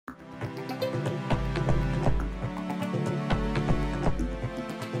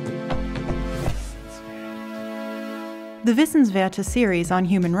The Wissenswerte series on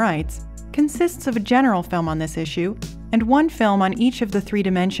human rights consists of a general film on this issue and one film on each of the 3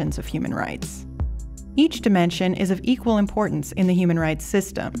 dimensions of human rights. Each dimension is of equal importance in the human rights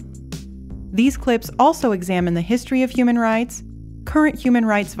system. These clips also examine the history of human rights, current human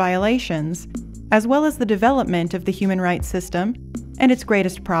rights violations, as well as the development of the human rights system and its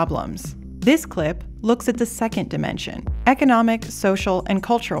greatest problems. This clip looks at the second dimension, economic, social, and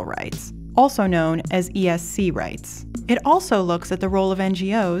cultural rights, also known as ESC rights. It also looks at the role of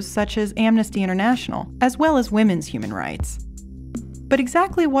NGOs such as Amnesty International, as well as women's human rights. But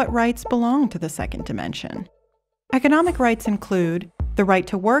exactly what rights belong to the second dimension? Economic rights include the right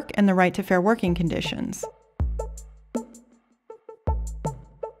to work and the right to fair working conditions,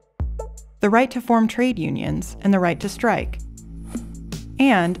 the right to form trade unions and the right to strike,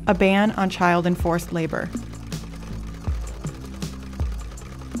 and a ban on child and forced labor.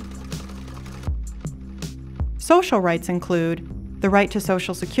 Social rights include the right to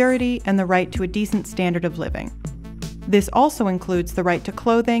Social Security and the right to a decent standard of living. This also includes the right to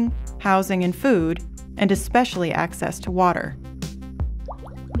clothing, housing, and food, and especially access to water.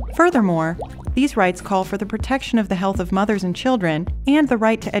 Furthermore, these rights call for the protection of the health of mothers and children and the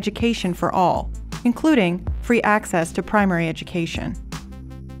right to education for all, including free access to primary education.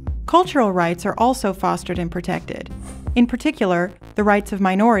 Cultural rights are also fostered and protected, in particular, the rights of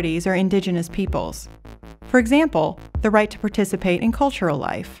minorities or indigenous peoples. For example, the right to participate in cultural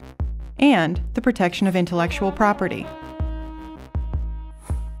life, and the protection of intellectual property.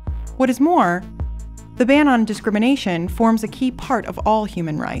 What is more, the ban on discrimination forms a key part of all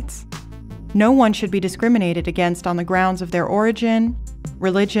human rights. No one should be discriminated against on the grounds of their origin,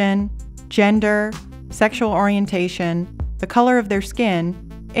 religion, gender, sexual orientation, the color of their skin,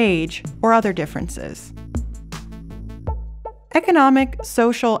 age, or other differences. Economic,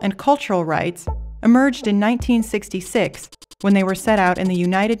 social, and cultural rights emerged in 1966 when they were set out in the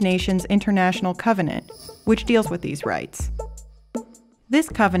United Nations International Covenant, which deals with these rights. This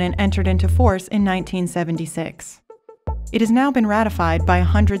covenant entered into force in 1976. It has now been ratified by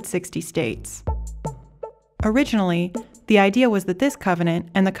 160 states. Originally, the idea was that this covenant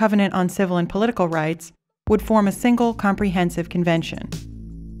and the Covenant on Civil and Political Rights would form a single comprehensive convention.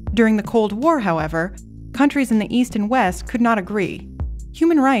 During the Cold War, however, countries in the East and West could not agree.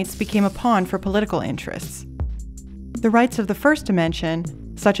 Human rights became a pawn for political interests. The rights of the first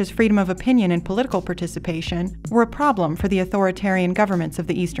dimension, such as freedom of opinion and political participation, were a problem for the authoritarian governments of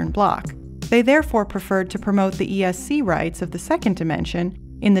the Eastern Bloc. They therefore preferred to promote the ESC rights of the second dimension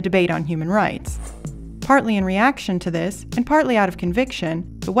in the debate on human rights. Partly in reaction to this, and partly out of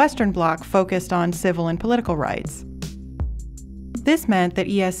conviction, the Western Bloc focused on civil and political rights. This meant that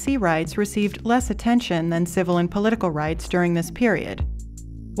ESC rights received less attention than civil and political rights during this period.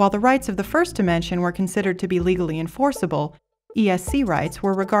 While the rights of the first dimension were considered to be legally enforceable, ESC rights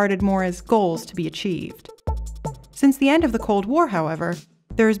were regarded more as goals to be achieved. Since the end of the Cold War, however,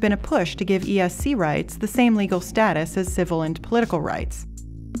 there has been a push to give ESC rights the same legal status as civil and political rights.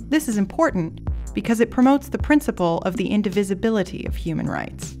 This is important because it promotes the principle of the indivisibility of human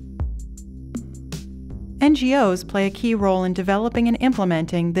rights. NGOs play a key role in developing and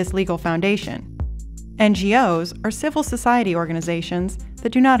implementing this legal foundation. NGOs are civil society organizations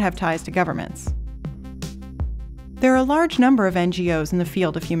that do not have ties to governments. There are a large number of NGOs in the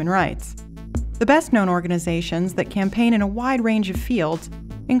field of human rights. The best-known organizations that campaign in a wide range of fields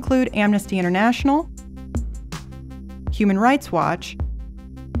include Amnesty International, Human Rights Watch,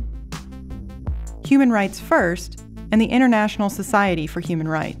 Human Rights First, and the International Society for Human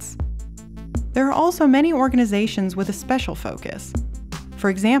Rights. There are also many organizations with a special focus.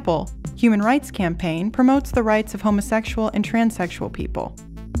 For example, Human Rights Campaign promotes the rights of homosexual and transsexual people.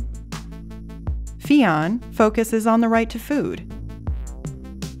 FION focuses on the right to food.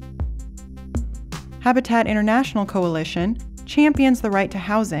 Habitat International Coalition champions the right to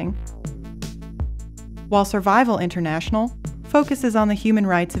housing, while Survival International focuses on the human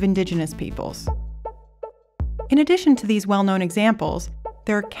rights of indigenous peoples. In addition to these well-known examples,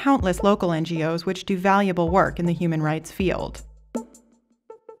 there are countless local NGOs which do valuable work in the human rights field.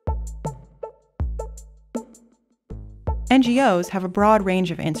 NGOs have a broad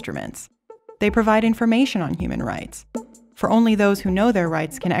range of instruments. They provide information on human rights, for only those who know their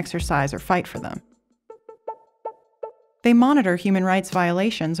rights can exercise or fight for them. They monitor human rights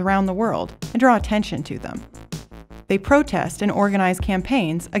violations around the world and draw attention to them. They protest and organize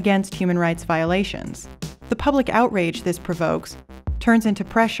campaigns against human rights violations. The public outrage this provokes turns into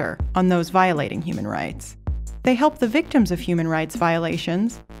pressure on those violating human rights. They help the victims of human rights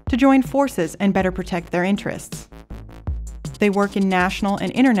violations to join forces and better protect their interests. They work in national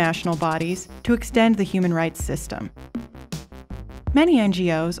and international bodies to extend the human rights system. Many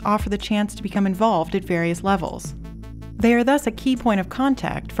NGOs offer the chance to become involved at various levels. They are thus a key point of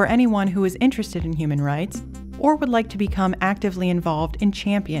contact for anyone who is interested in human rights or would like to become actively involved in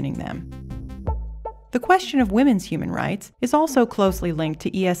championing them. The question of women's human rights is also closely linked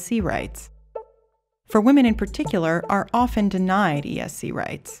to ESC rights. For women in particular are often denied ESC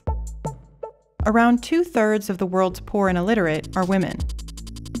rights. Around 2/3 of the world's poor and illiterate are women.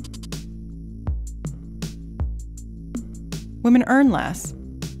 Women earn less.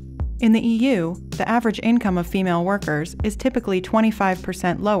 In the EU, the average income of female workers is typically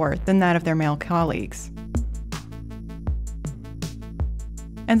 25% lower than that of their male colleagues.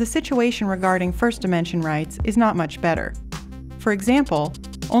 And the situation regarding First Dimension rights is not much better. For example,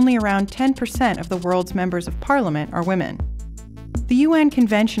 only around 10% of the world's members of parliament are women. The UN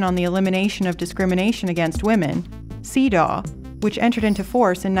Convention on the Elimination of Discrimination Against Women, CEDAW, which entered into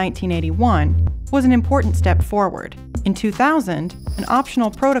force in 1981, was an important step forward. In 2000, an optional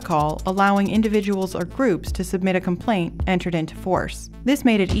protocol allowing individuals or groups to submit a complaint entered into force. This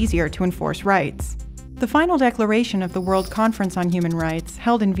made it easier to enforce rights. The final declaration of the World Conference on Human Rights,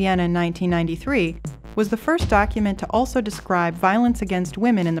 held in Vienna in 1993, was the first document to also describe violence against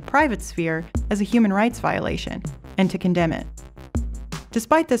women in the private sphere as a human rights violation, and to condemn it.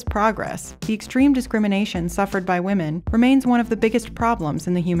 Despite this progress, the extreme discrimination suffered by women remains one of the biggest problems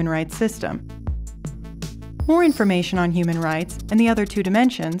in the human rights system. More information on human rights and the other two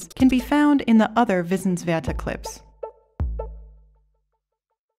dimensions can be found in the other Wissenswerte clips.